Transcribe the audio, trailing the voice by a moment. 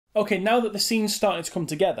Okay, now that the scene's starting to come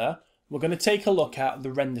together, we're going to take a look at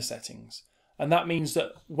the render settings. And that means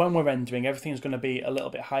that when we're rendering, everything's going to be a little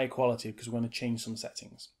bit higher quality because we're going to change some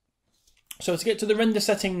settings. So to get to the render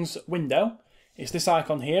settings window, it's this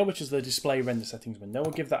icon here, which is the display render settings window.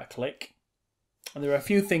 We'll give that a click. And there are a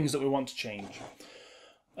few things that we want to change.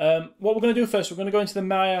 What we're going to do first, we're going to go into the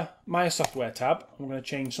Maya software tab. And we're going to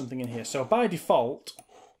change something in here. So by default,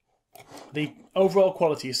 the overall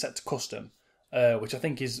quality is set to custom, which I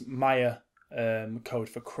think is Maya code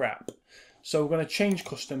for crap. So we're going to change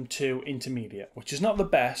custom to intermediate, which is not the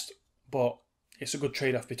best, but it's a good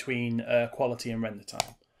trade-off between quality and render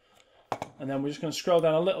time. And then we're just going to scroll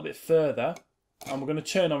down a little bit further, and we're going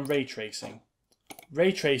to turn on ray tracing.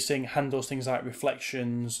 Ray tracing handles things like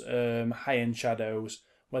reflections, high-end shadows,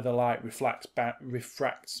 where the light refracts,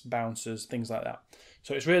 bounces, things like that.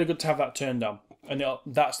 So it's really good to have that turned on. And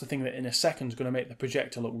that's the thing that in a second is going to make the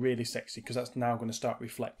projector look really sexy, because that's now going to start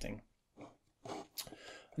reflecting.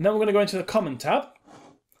 And then we're going to go into the Common tab,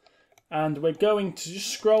 and we're going to just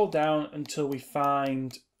scroll down until we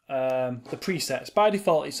find the presets. By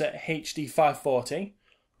default, it's at HD 540,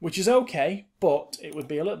 which is okay, but it would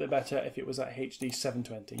be a little bit better if it was at HD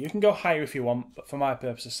 720. You can go higher if you want, but for my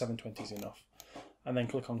purposes, 720 is enough. And then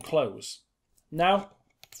click on Close. Now,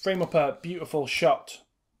 frame up a beautiful shot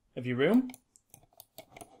of your room.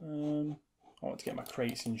 I want to get my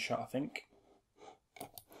crates in shot, I think.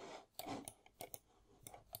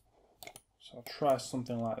 So I'll try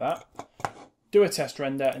something like that. Do a test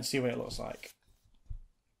render and see what it looks like.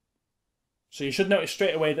 So you should notice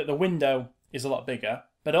straight away that the window is a lot bigger,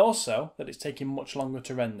 but also that it's taking much longer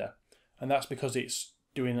to render. And that's because it's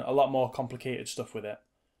doing a lot more complicated stuff with it.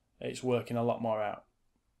 It's working a lot more out.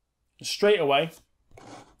 And straight away,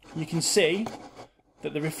 you can see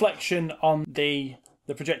that the reflection on the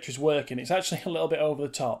projector is working. It's actually a little bit over the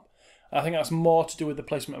top. I think that's more to do with the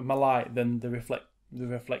placement of my light than the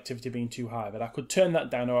reflectivity being too high. But I could turn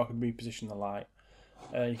that down, or I could reposition the light.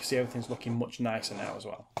 You can see everything's looking much nicer now as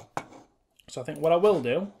well. So I think what I will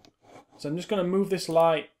do is I'm just going to move this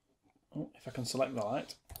light. Oh, if I can select the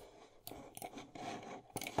light.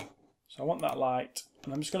 So I want that light,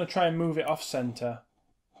 and I'm just going to try and move it off center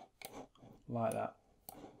like that.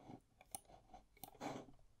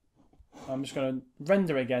 I'm just going to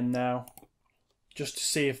render again now, just to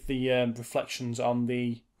see if the reflections on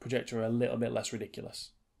the projector are a little bit less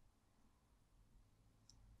ridiculous.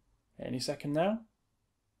 Any second now.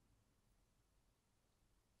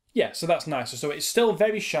 Yeah, so that's nicer. So it's still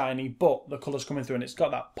very shiny, but the colour's coming through and it's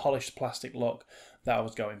got that polished plastic look that I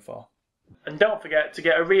was going for. And don't forget, to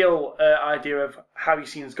get a real idea of how your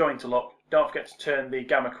scene is going to look, don't forget to turn the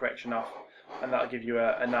gamma correction off, and that'll give you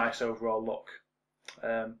a nice overall look.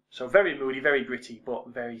 So very moody, very gritty, but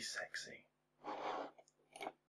very sexy.